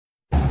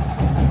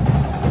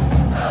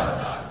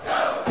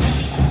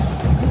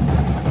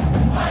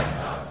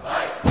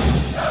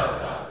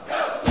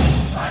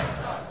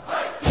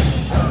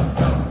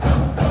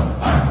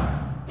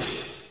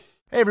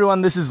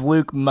everyone, this is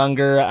Luke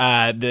Munger,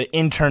 the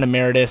intern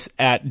emeritus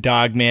at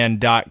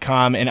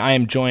dogman.com, and I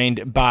am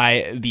joined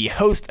by the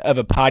host of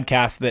a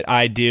podcast that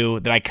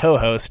I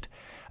co-host,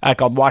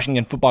 called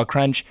Washington Football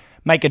Crunch,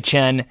 Micah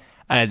Chen.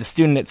 As a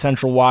student at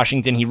Central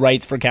Washington, he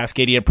writes for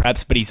Cascadia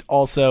Preps, but he's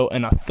also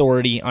an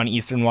authority on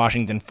Eastern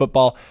Washington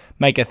football.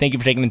 Micah, thank you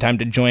for taking the time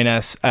to join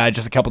us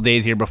just a couple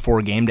days here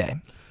before game day.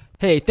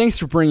 Hey, thanks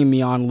for bringing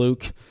me on,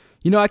 Luke.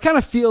 You know, I kind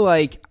of feel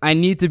like I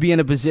need to be in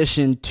a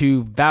position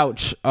to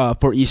vouch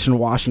for Eastern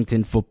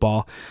Washington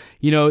football.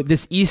 You know,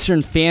 this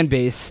Eastern fan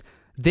base,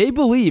 they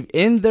believe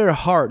in their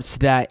hearts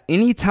that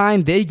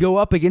anytime they go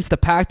up against a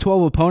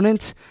Pac-12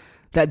 opponent,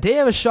 that they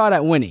have a shot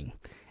at winning.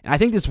 And I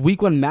think this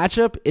week one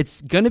matchup,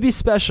 it's going to be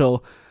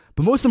special,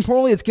 but most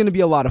importantly, it's going to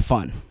be a lot of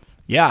fun.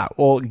 Yeah,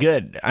 well,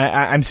 good.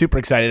 I'm super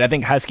excited. I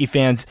think Husky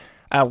fans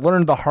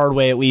learned the hard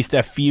way at least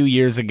a few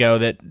years ago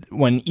that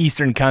when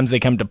Eastern comes, they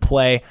come to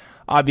play.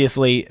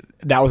 Obviously,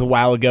 that was a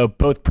while ago.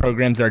 Both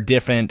programs are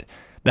different.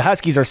 The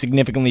Huskies are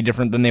significantly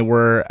different than they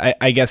were,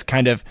 I guess,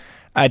 kind of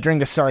during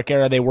the Sark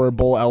era. They were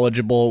bowl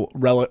eligible,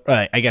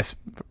 I guess,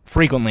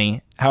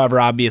 frequently.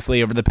 However,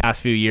 obviously, over the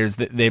past few years,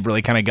 they've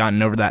really kind of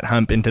gotten over that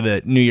hump into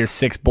the New Year's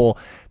Six Bowl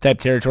type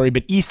territory.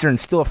 But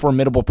Eastern's still a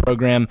formidable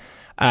program.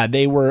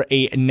 They were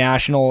a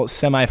national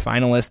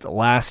semifinalist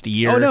last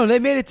year. Oh, no, they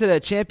made it to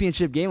the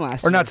championship game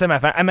last year. Or not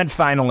semifinalist. I meant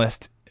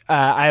finalist.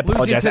 I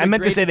apologize. I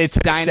meant to say they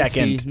took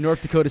dynasty, second.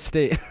 North Dakota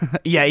State.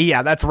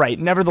 Yeah, that's right.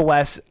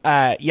 Nevertheless,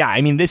 I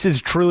mean, this is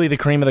truly the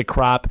cream of the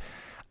crop.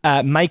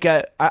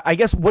 Micah, I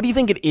guess, what do you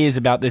think it is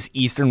about this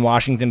Eastern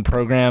Washington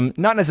program?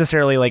 Not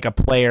necessarily like a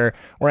player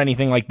or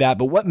anything like that,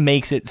 but what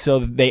makes it so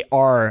that they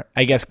are,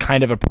 I guess,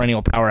 kind of a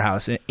perennial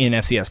powerhouse in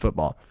FCS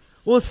football?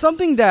 Well, it's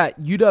something that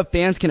UW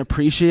fans can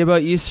appreciate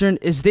about Eastern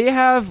is they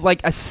have like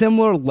a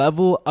similar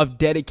level of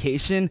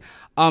dedication.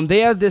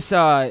 They have this,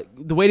 the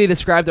way they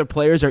describe their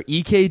players are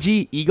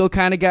EKG, Eagle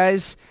kind of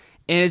guys.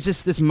 And it's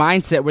just this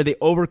mindset where they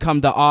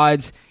overcome the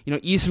odds. You know,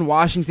 Eastern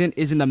Washington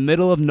is in the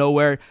middle of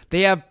nowhere.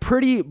 They have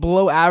pretty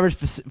below average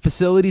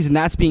facilities, and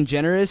that's being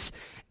generous.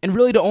 And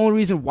really the only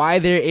reason why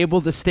they're able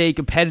to stay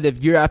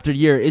competitive year after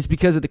year is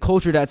because of the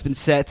culture that's been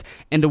set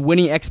and the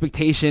winning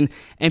expectation.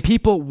 And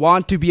people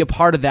want to be a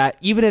part of that,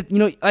 even if, you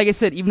know, like I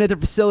said, even if their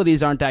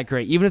facilities aren't that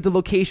great, even if the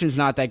location's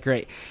not that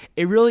great.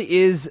 It really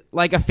is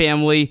like a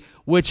family,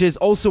 which is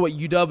also what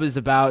UW is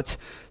about.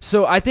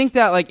 So I think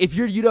that, like, if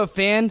you're a UW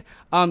fan,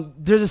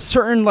 there's a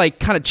certain, like,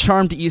 kind of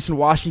charm to Eastern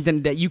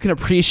Washington that you can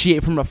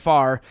appreciate from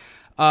afar.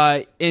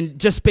 And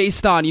just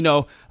based on, you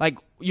know, like,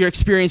 your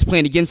experience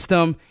playing against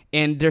them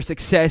and their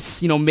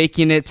success, you know,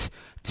 making it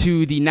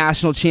to the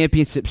national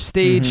championship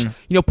stage, you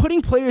know,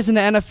 putting players in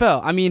the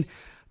NFL. I mean,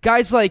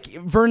 guys like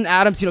Vernon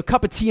Adams, you know,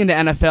 cup of tea in the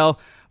NFL,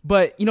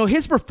 but, you know,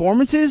 his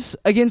performances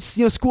against,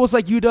 you know, schools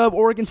like UW,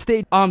 Oregon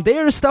State, they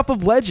are the stuff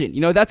of legend.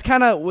 You know, that's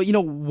kind of, you know,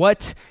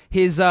 what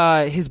his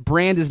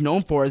brand is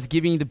known for, is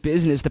giving the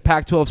business to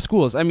Pac-12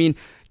 schools. I mean,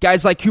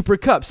 guys like Cooper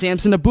Kupp,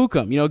 Samson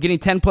Ebukam, you know, getting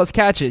 10-plus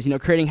catches, you know,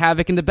 creating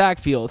havoc in the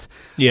backfield.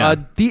 Yeah.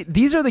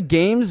 These are the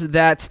games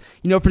that,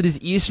 you know, for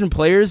these Eastern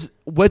players,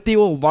 what they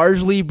will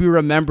largely be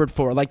remembered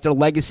for, like their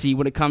legacy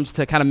when it comes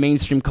to kind of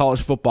mainstream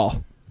college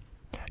football.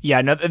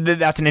 Yeah, no,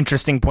 that's an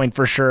interesting point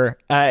for sure,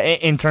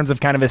 in terms of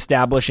kind of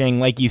establishing,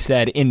 like you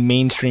said, in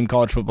mainstream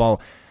college football,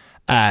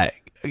 a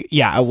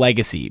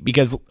legacy.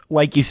 Because,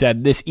 like you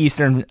said, this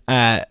Eastern,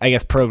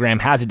 program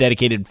has a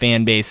dedicated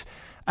fan base,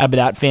 but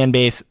that fan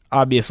base,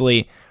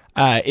 obviously,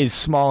 is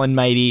small and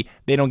mighty.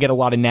 They don't get a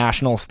lot of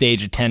national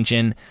stage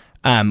attention.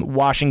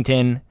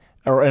 Washington,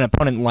 or an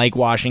opponent like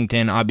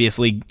Washington,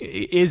 obviously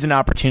is an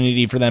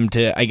opportunity for them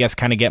to, I guess,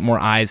 kind of get more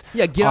eyes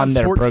get on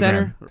their Sports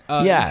program.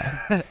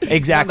 Center.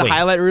 Exactly. The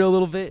highlight reel a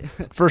little bit.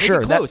 For sure.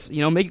 Make it close.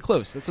 Make it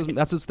close.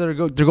 That's what their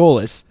goal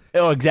is.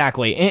 Oh,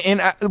 exactly.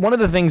 And one of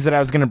the things that I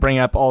was going to bring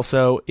up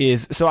also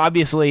is, so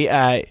obviously,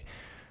 Bo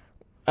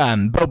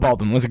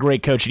Baldwin was a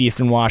great coach at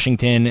Eastern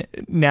Washington.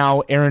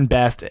 Now Aaron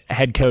Best,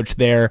 head coach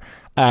there,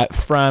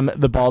 from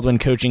the Baldwin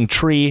coaching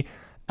tree.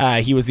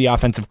 He was the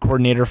offensive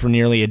coordinator for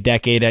nearly a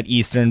decade at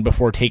Eastern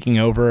before taking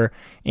over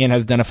and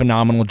has done a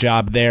phenomenal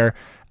job there.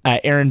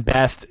 Aaron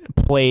Best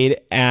played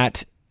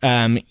at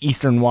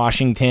Eastern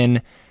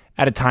Washington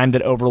at a time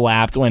that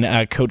overlapped when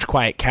Coach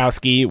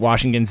Kwiatkowski,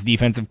 Washington's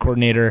defensive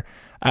coordinator,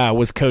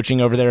 was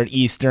coaching over there at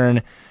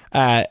Eastern.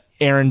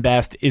 Aaron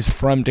Best is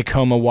from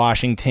Tacoma,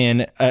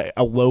 Washington,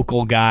 a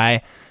local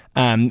guy.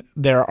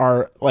 There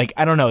are,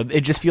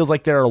 it just feels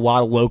like there are a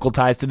lot of local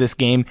ties to this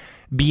game.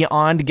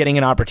 Beyond getting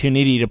an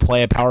opportunity to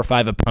play a Power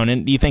 5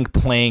 opponent, do you think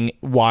playing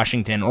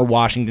Washington or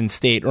Washington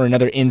State or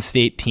another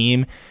in-state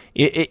team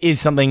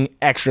is something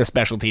extra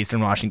special to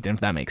Eastern Washington,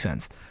 if that makes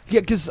sense? Yeah,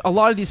 because a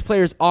lot of these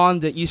players on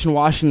the Eastern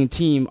Washington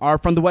team are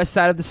from the west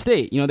side of the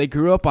state. You know, they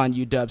grew up on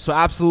UW. So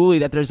absolutely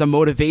that there's a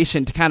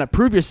motivation to kind of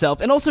prove yourself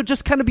and also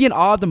just kind of be in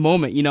awe of the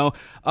moment,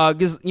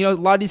 because, a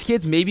lot of these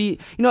kids maybe,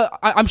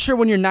 I'm sure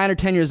when you're 9 or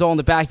 10 years old in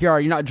the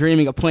backyard, you're not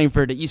dreaming of playing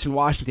for the Eastern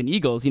Washington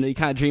Eagles. You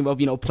kind of dream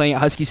of, playing at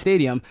Husky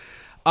Stadium.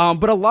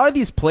 But a lot of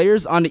these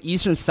players on the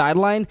Eastern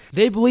sideline,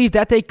 they believe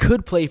that they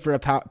could play for a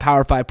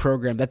Power 5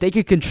 program, that they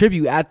could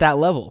contribute at that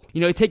level.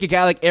 You take a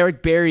guy like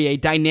Eric Berry, a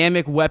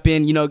dynamic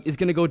weapon, is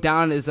going to go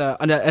down as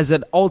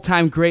an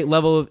all-time great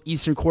level of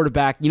Eastern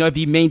quarterback, if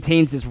he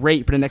maintains this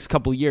rate for the next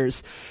couple of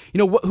years.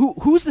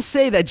 Who's to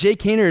say that Jake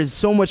Haener is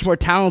so much more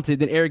talented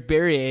than Eric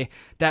Berry,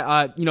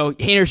 that,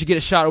 Haener should get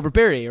a shot over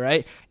Berry,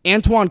 right?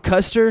 Antoine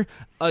Custer,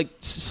 a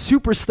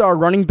superstar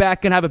running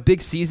back, going to have a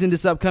big season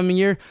this upcoming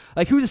year.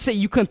 Who's to say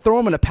you couldn't throw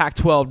him in a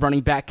Pac-12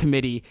 running back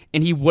committee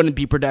and he wouldn't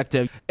be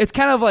productive? It's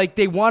kind of like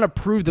they want to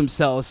prove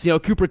themselves.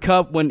 Cooper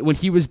Kupp, when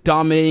he was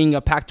dominating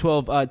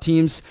Pac-12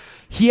 teams,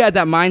 he had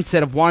that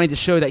mindset of wanting to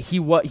show that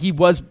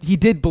he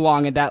did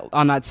belong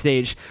on that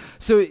stage.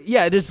 So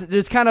yeah,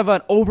 there's kind of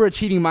an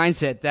overachieving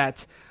mindset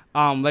that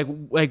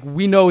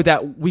we know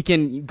that we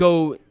can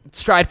go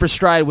stride for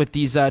stride with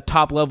these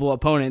top level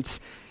opponents.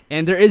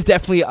 And there is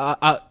definitely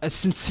a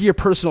sincere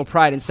personal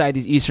pride inside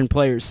these Eastern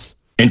players.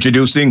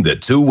 Introducing the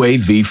Two-Way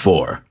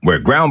V4, where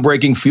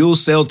groundbreaking fuel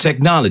cell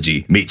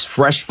technology meets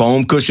fresh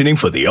foam cushioning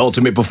for the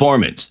ultimate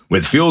performance.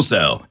 With Fuel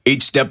Cell,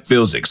 each step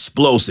feels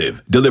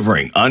explosive,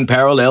 delivering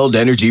unparalleled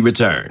energy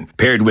return.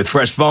 Paired with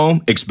fresh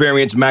foam,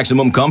 experience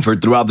maximum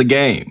comfort throughout the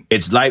game.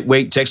 Its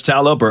lightweight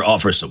textile upper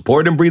offers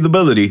support and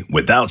breathability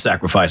without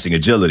sacrificing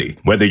agility.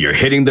 Whether you're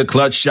hitting the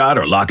clutch shot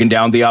or locking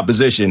down the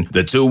opposition,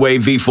 the Two-Way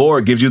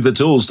V4 gives you the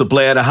tools to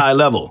play at a high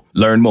level.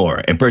 Learn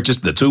more and purchase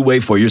the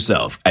Two-Way for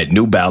yourself at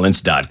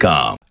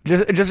newbalance.com.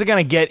 Just to kind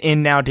of get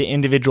in now to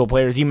individual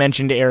players, you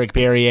mentioned Eric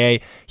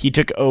Berrier. He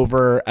took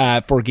over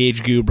for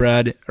Gage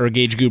Gubrud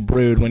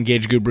when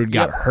Gage Gubrud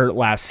got hurt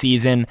last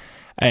season,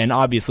 and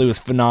obviously was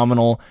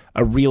phenomenal.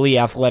 A really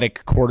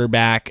athletic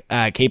quarterback,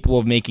 capable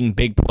of making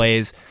big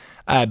plays.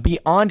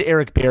 Beyond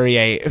Eric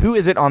Berrier, who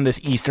is it on this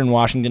Eastern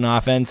Washington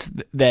offense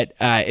that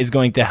is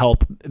going to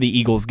help the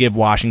Eagles give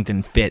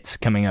Washington fits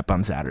coming up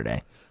on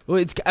Saturday? Well,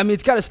 it's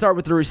got to start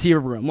with the receiver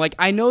room.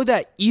 I know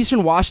that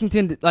Eastern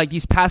Washington,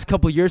 these past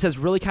couple of years, has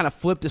really kind of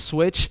flipped a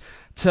switch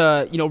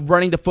to,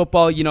 running the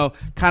football,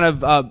 kind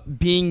of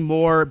being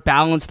more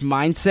balanced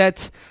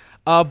mindset.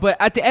 But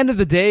at the end of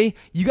the day,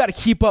 you got to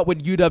keep up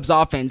with UW's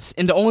offense.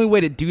 And the only way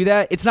to do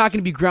that, it's not going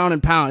to be ground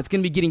and pound. It's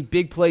going to be getting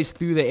big plays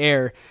through the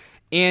air.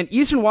 And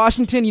Eastern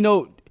Washington,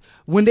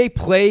 when they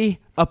play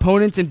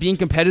opponents and being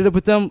competitive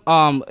with them,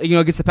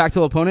 against the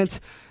Pac-12 opponents,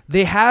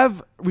 they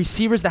have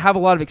receivers that have a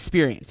lot of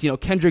experience.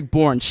 Kendrick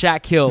Bourne,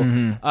 Shaq Hill,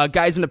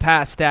 guys in the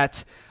past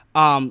that,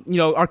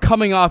 are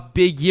coming off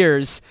big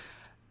years.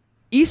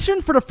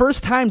 Eastern, for the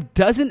first time,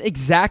 doesn't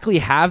exactly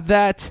have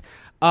that.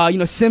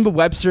 Simba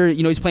Webster,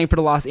 he's playing for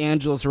the Los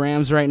Angeles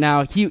Rams right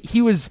now.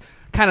 He was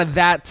kind of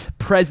that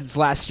presence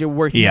last year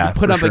where you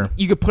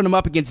could put him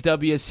up against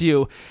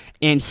WSU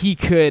and he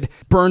could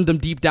burn them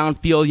deep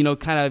downfield,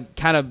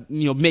 kind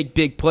of make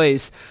big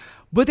plays.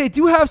 But they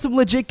do have some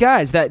legit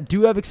guys that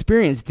do have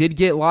experience, did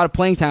get a lot of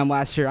playing time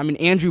last year. I mean,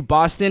 Andrew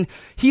Boston,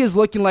 he is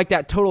looking like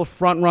that total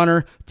front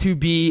runner to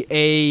be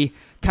a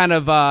kind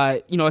of,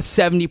 a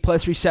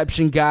 70-plus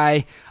reception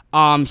guy.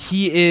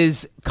 He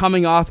is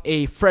coming off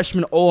a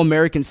freshman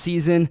All-American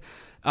season,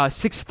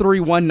 6'3",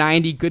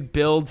 190, good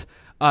build.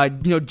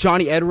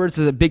 Johnny Edwards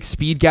is a big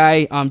speed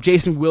guy.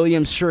 Jason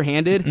Williams,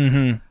 sure-handed.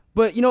 Mm-hmm.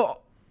 But,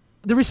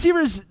 the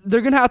receivers,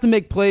 they're going to have to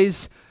make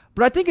plays.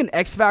 But I think an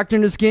X factor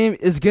in this game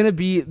is going to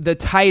be the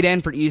tight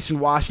end for Eastern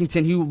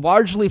Washington, who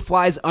largely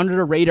flies under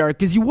the radar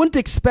because you wouldn't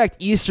expect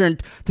Eastern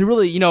to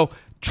really,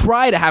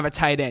 try to have a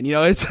tight end.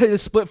 It's to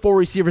split four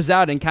receivers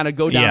out and kind of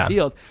go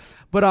downfield.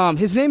 But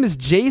his name is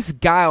Jace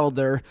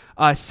Gilder,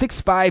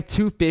 6'5",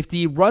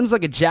 250, runs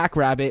like a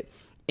jackrabbit.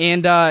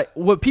 And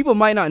what people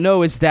might not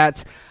know is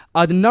that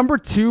the number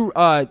 2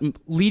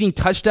 leading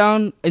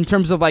touchdown in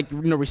terms of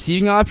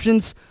receiving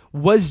options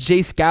was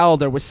Jace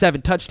Gilder with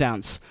 7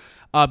 touchdowns.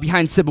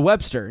 Behind Simba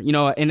Webster,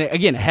 and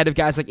again, ahead of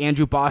guys like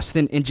Andrew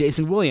Boston and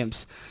Jason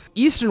Williams.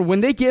 Eastern,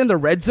 when they get in the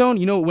red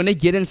zone, when they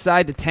get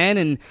inside the 10,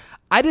 and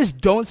I just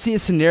don't see a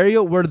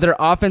scenario where their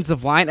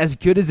offensive line, as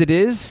good as it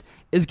is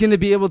going to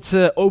be able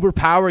to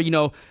overpower,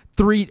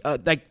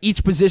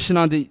 each position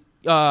on the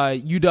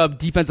UW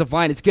defensive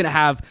line. It's going to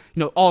have,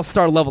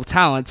 all-star level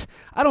talent.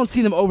 I don't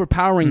see them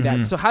overpowering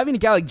that. So having a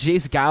guy like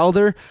Jace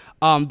Gilder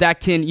that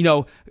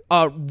can,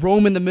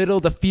 roam in the middle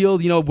of the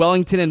field,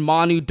 Wellington and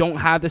Manu don't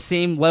have the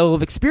same level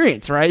of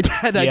experience, right?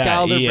 that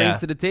Gilder brings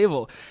to the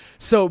table.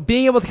 So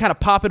being able to kind of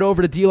pop it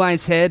over to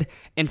D-line's head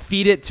and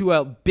feed it to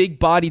a big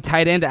body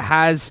tight end that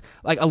has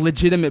a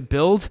legitimate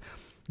build,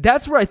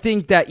 that's where I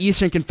think that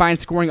Eastern can find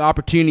scoring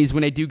opportunities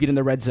when they do get in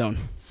the red zone.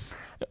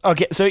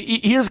 Okay, so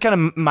here's kind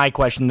of my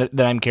question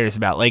that I'm curious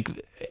about.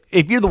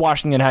 If you're the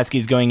Washington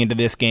Huskies going into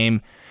this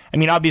game, I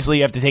mean, obviously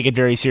you have to take it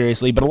very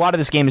seriously, but a lot of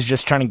this game is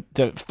just trying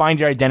to find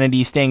your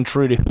identity, staying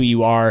true to who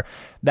you are,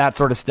 that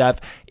sort of stuff.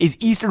 Is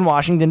Eastern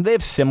Washington, they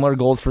have similar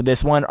goals for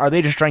this one? Are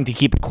they just trying to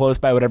keep it close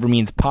by whatever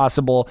means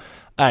possible,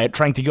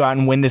 trying to go out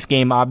and win this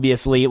game,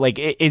 obviously?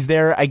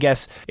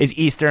 Is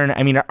Eastern,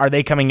 are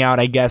they coming out,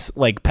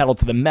 pedal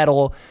to the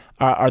metal?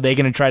 Are they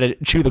going to try to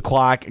chew the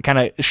clock, kind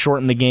of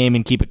shorten the game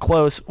and keep it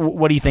close?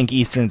 What do you think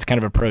Eastern's kind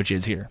of approach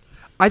is here?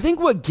 I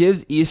think what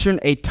gives Eastern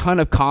a ton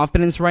of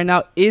confidence right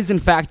now is, in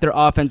fact, their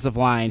offensive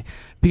line.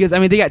 Because, I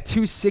mean, they got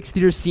two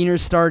sixth-year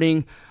seniors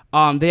starting.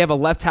 They have a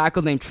left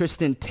tackle named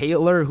Tristan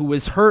Taylor, who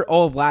was hurt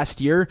all of last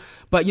year.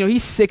 But,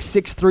 he's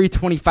 6'6",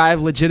 325,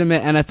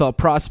 legitimate NFL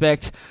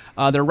prospect.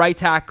 Their right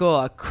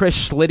tackle,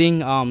 Chris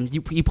Schlitting,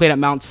 he played at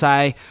Mount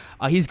Si.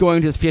 He's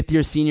going to his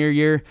fifth-year senior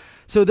year.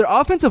 So their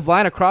offensive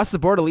line across the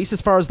board, at least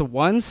as far as the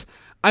ones,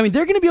 I mean,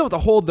 they're going to be able to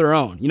hold their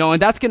own, and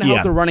that's going to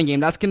help the running game.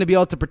 That's going to be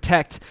able to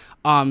protect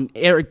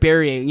Eric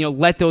Berrier,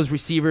 let those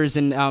receivers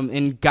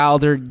and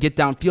Gilder get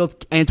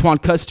downfield. Antoine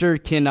Custer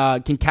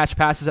can catch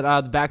passes out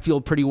of the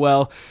backfield pretty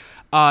well.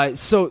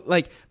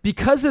 So,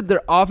 because of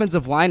their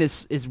offensive line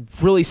is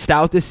really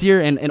stout this year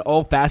in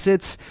all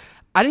facets,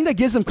 I think that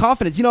gives them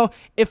confidence.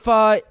 If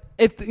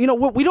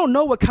we don't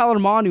know what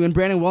Kyler Manu and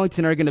Brandon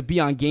Wellington are going to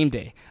be on game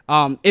day.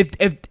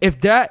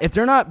 If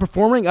they're not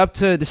performing up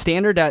to the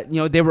standard that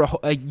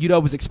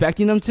UW was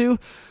expecting them to,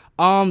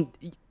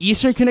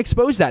 Eastern can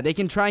expose that. They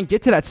can try and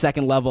get to that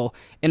second level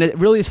and it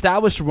really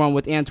established one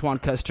with Antoine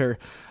Custer.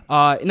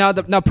 Now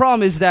the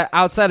problem is that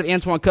outside of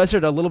Antoine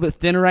Custer, they're a little bit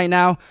thinner right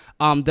now.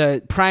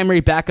 The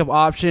primary backup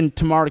option,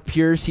 Tamark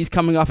Pierce, he's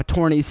coming off a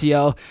torn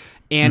ACL.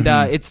 And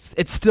it's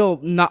still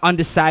not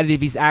undecided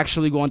if he's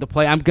actually going to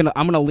play. I'm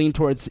gonna lean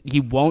towards he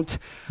won't.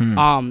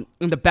 And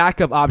the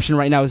backup option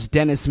right now is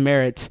Dennis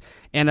Merritt,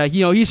 and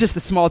he's just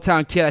a small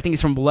town kid. I think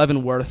he's from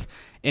Leavenworth,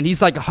 and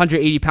he's like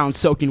 180 pounds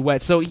soaking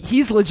wet. So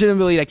he's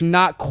legitimately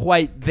not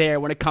quite there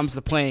when it comes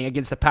to playing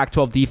against the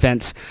Pac-12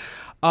 defense.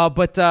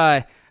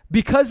 But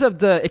because of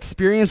the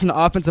experience in the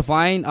offensive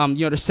line,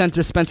 the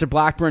center Spencer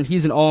Blackburn,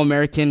 he's an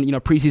All-American,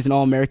 preseason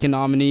All-American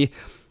nominee.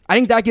 I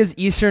think that gives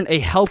Eastern a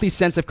healthy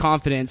sense of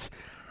confidence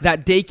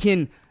that they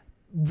can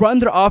run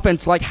their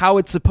offense like how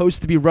it's supposed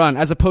to be run,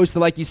 as opposed to,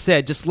 like you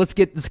said, just let's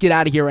get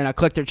out of here right now,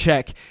 collect their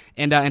check,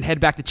 and head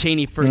back to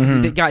Cheney for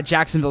they got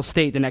Jacksonville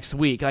State the next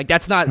week.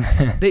 That's not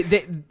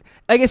they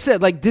like I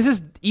said, this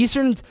is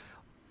Eastern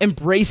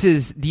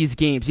embraces these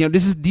games.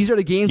 These are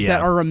the games that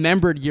are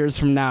remembered years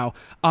from now.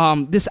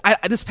 This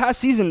past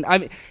season,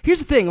 here's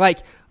the thing,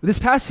 this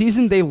past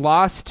season, they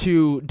lost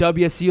to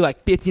WSU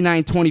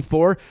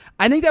 59-24.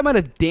 I think that might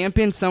have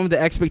dampened some of the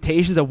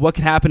expectations of what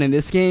could happen in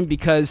this game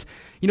because,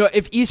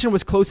 if Eastern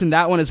was close in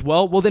that one as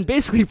well, then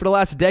basically for the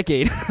last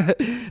decade,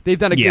 they've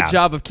done a good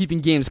job of keeping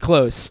games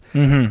close.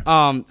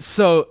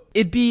 So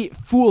it'd be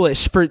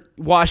foolish for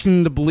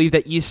Washington to believe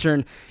that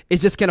Eastern is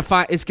just going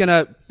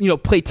to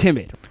play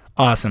timid.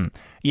 Awesome.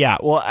 Yeah,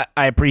 well,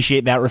 I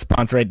appreciate that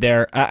response right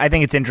there. I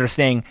think it's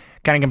interesting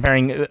kind of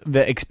comparing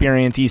the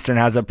experience Eastern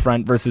has up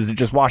front versus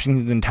just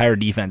Washington's entire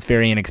defense,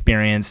 very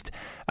inexperienced,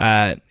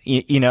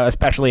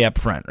 especially up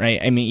front, right?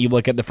 I mean, you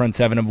look at the front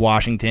seven of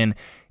Washington,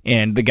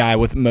 and the guy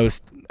with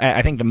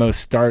the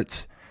most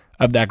starts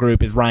of that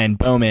group is Ryan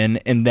Bowman,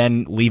 and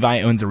then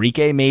Levi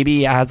Onwuzurike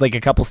maybe has a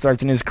couple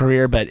starts in his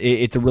career, but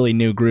it's a really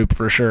new group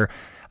for sure.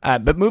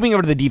 But moving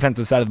over to the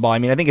defensive side of the ball, I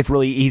mean, I think it's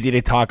really easy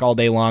to talk all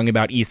day long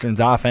about Eastern's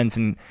offense,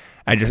 and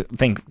I just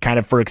think kind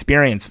of from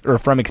experience for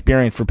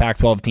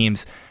Pac-12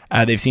 teams,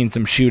 they've seen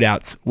some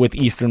shootouts with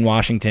Eastern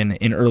Washington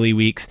in early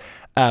weeks.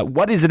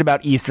 What is it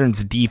about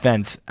Eastern's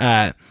defense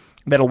that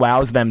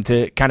allows them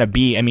to kind of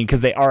be,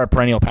 because they are a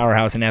perennial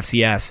powerhouse in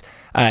FCS,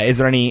 is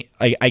there any,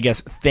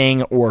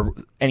 thing or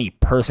any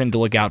person to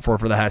look out for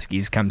the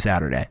Huskies come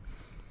Saturday?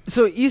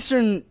 So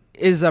Eastern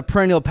is a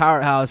perennial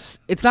powerhouse.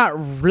 It's not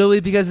really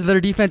because of their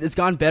defense. It's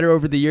gone better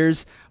over the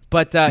years.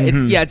 But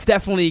it's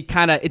definitely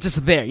it's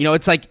just there.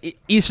 It's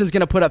Eastern's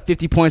going to put up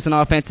 50 points on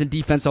offense and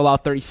defense allow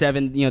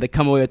 37. They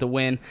come away with the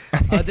win.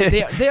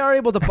 They are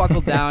able to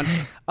buckle down.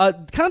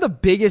 Kind of the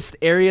biggest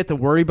area to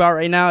worry about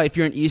right now, if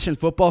you're an Eastern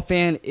football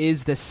fan,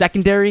 is the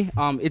secondary.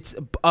 It's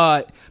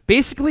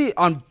basically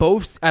at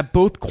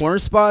both corner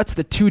spots.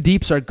 The two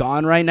deeps are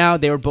gone right now.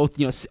 They were both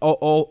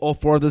all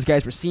four of those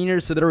guys were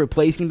seniors, so they're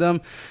replacing them.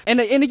 And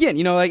again,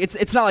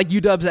 it's not like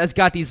UW has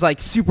got these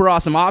super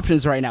awesome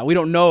options right now. We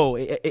don't know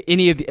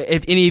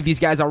if any of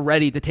these guys are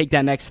ready to take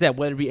that next step,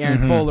 whether it be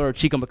Aaron Fuller or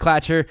Chico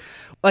McClatcher.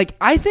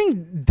 I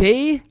think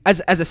they,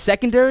 as a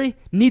secondary,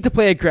 need to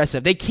play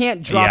aggressive. They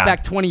can't drop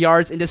back 20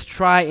 yards and just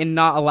try and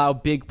not allow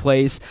big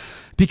plays.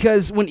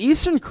 Because when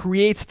Eastern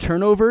creates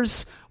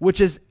turnovers,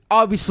 which is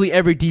obviously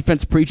every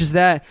defense preaches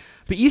that,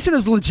 but Eastern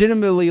is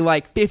legitimately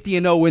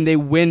 50-0 when they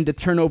win the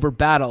turnover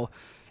battle.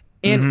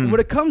 And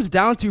what it comes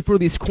down to for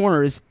these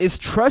corners is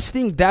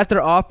trusting that their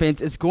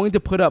offense is going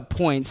to put up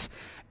points,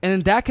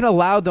 and that can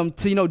allow them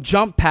to,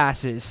 jump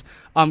passes,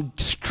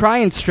 try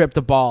and strip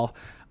the ball.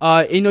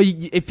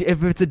 If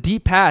it's a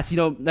deep pass,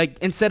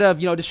 instead of,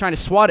 just trying to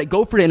swat it,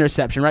 go for the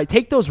interception, right?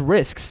 Take those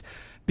risks,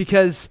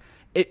 because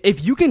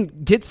if you can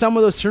get some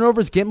of those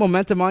turnovers, get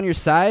momentum on your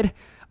side,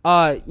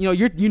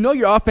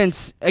 your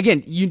offense,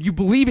 again, you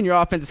believe in your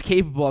offense is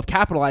capable of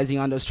capitalizing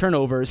on those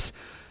turnovers.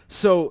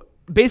 So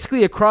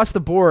basically across the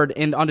board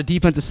and on the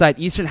defensive side,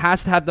 Eastern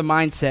has to have the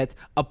mindset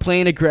of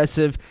playing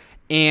aggressive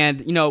and,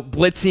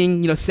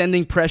 blitzing,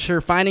 sending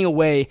pressure, finding a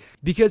way.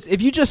 Because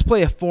if you just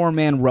play a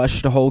 4-man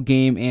rush the whole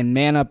game and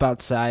man up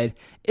outside,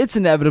 it's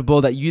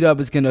inevitable that UW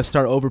is going to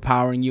start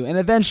overpowering you, and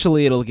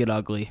eventually it'll get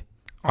ugly.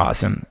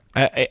 Awesome.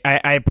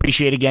 I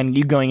appreciate, again,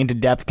 you going into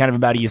depth kind of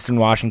about Eastern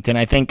Washington.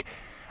 I think,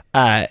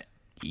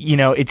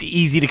 it's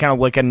easy to kind of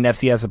look at an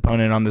FCS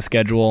opponent on the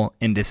schedule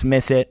and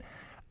dismiss it.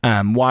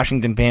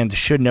 Washington fans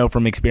should know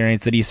from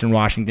experience that Eastern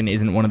Washington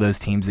isn't one of those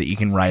teams that you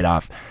can write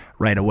off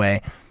right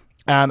away.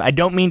 I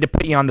don't mean to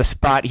put you on the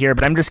spot here,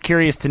 but I'm just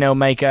curious to know,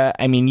 Micah,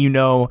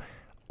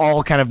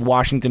 all kind of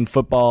Washington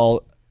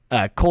football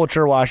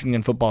culture,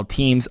 Washington football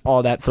teams,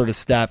 all that sort of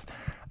stuff.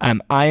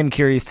 I am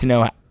curious to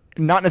know,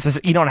 not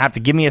necessarily, you don't have to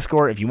give me a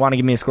score. If you want to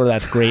give me a score,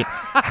 that's great.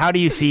 How do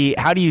you see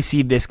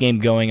this game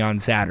going on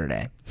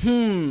Saturday?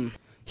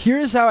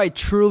 Here's how I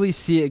truly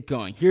see it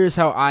going. Here's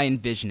how I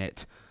envision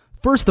it.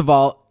 First of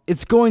all,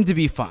 it's going to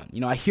be fun.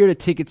 I hear the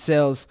ticket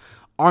sales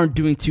aren't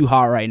doing too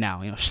hot right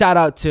now. Shout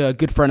out to a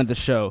good friend of the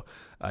show,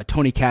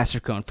 Tony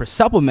Castricone, for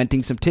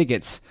supplementing some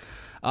tickets.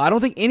 I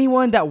don't think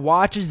anyone that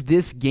watches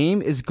this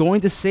game is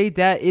going to say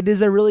that it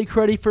is a really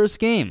cruddy first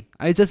game.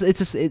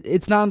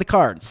 It's not on the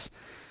cards.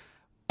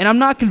 And I'm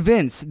not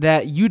convinced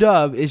that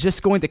UW is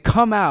just going to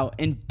come out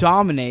and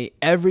dominate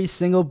every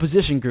single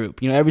position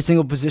group, every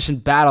single position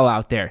battle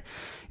out there.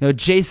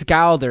 Jace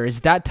Gilder is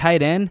that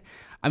tight end.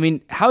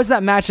 How is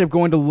that matchup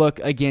going to look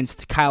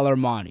against Kyler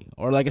Manu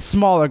or like a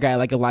smaller guy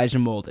like Elijah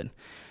Molden?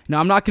 Now,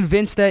 I'm not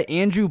convinced that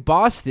Andrew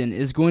Boston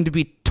is going to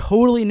be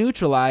totally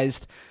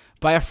neutralized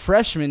by a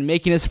freshman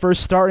making his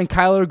first start in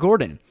Kyler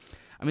Gordon.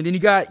 Then you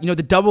got, the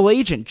double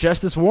agent,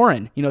 Justice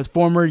Warren,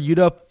 former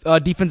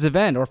UW defensive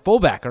end or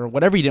fullback or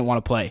whatever he didn't want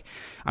to play.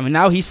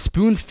 Now he's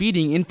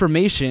spoon-feeding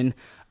information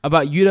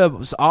about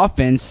UW's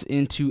offense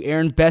into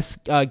Aaron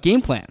Best's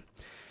game plan.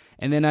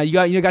 And then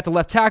you got the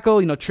left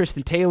tackle,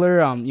 Tristan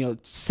Taylor,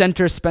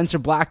 center Spencer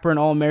Blackburn,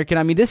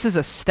 All-American. This is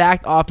a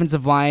stacked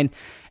offensive line,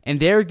 and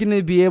they're going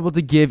to be able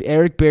to give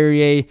Eric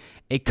Berrier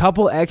a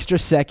couple extra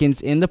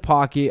seconds in the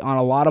pocket on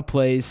a lot of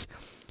plays.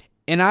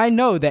 And I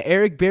know that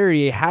Eric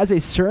Berrier has a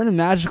certain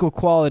magical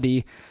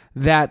quality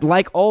that,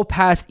 like all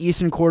past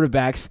Eastern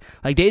quarterbacks,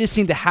 they just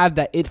seem to have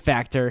that it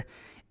factor.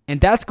 And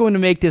that's going to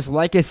make this,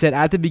 like I said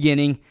at the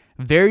beginning,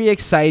 very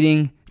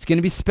exciting. It's going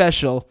to be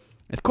special.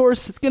 Of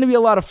course, it's going to be a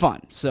lot of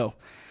fun. So,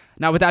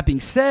 now with that being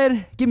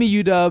said, give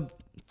me UW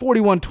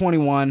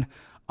 41-21.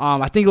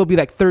 I think it'll be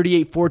like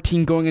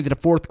 38-14 going into the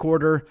fourth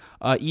quarter.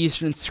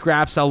 Eastern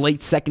scraps a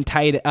late second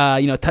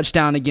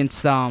touchdown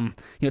against Trent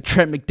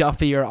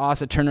McDuffie or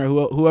Asa Turner,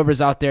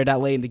 whoever's out there that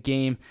late in the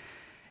game.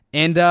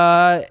 And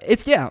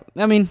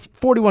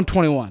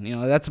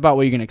 41-21. That's about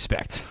what you're going to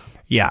expect.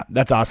 Yeah,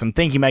 that's awesome.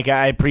 Thank you, Micah.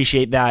 I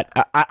appreciate that.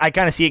 I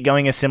kind of see it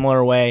going a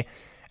similar way.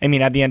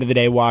 At the end of the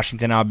day,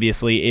 Washington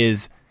obviously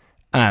is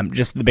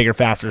just the bigger,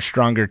 faster,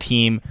 stronger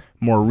team,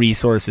 more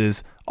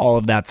resources, all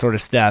of that sort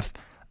of stuff.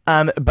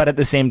 But at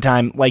the same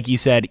time, like you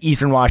said,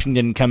 Eastern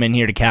Washington come in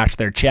here to cash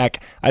their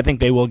check. I think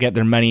they will get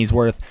their money's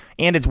worth.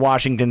 And it's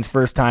Washington's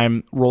first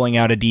time rolling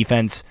out a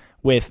defense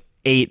with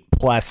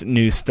 8+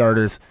 new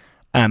starters.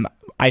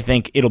 I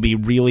think it'll be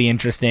really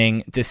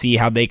interesting to see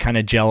how they kind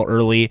of gel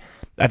early.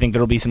 I think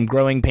there'll be some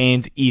growing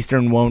pains.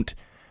 Eastern won't.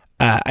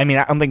 I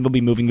don't think they'll be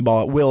moving the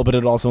ball at will, but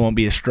it also won't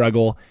be a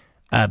struggle.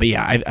 But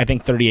yeah, I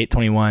think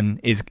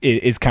 38-21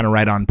 is kind of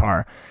right on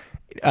par.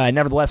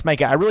 Nevertheless,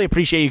 Micah, I really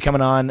appreciate you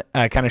coming on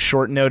kind of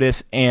short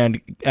notice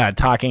and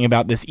talking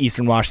about this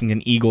Eastern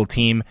Washington Eagle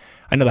team.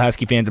 I know the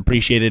Husky fans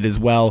appreciate it as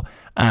well.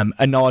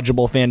 A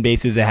knowledgeable fan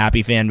base is a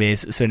happy fan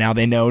base, so now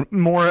they know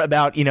more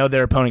about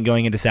their opponent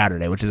going into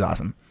Saturday, which is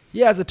awesome.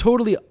 Yeah, as a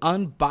totally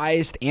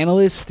unbiased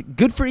analyst,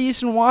 good for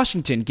Eastern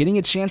Washington, getting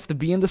a chance to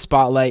be in the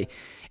spotlight.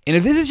 And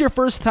if this is your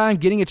first time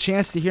getting a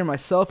chance to hear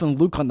myself and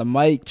Luke on the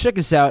mic, check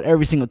us out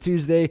every single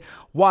Tuesday,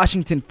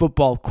 Washington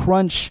Football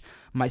Crunch.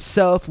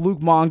 Myself,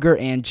 Luke Monger,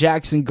 and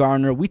Jackson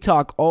Garner, we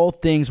talk all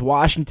things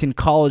Washington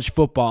college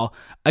football.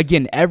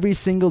 Again, every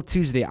single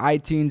Tuesday,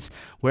 iTunes,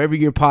 wherever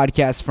your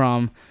podcast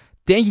from.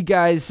 Thank you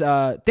guys.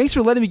 Thanks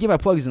for letting me get my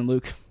plugs in,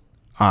 Luke.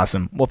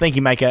 Awesome. Well, thank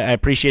you, Micah. I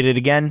appreciate it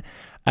again.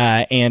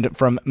 And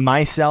from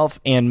myself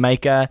and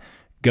Micah,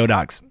 go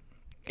Dogs.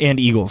 And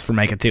Eagles for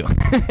Micah, too.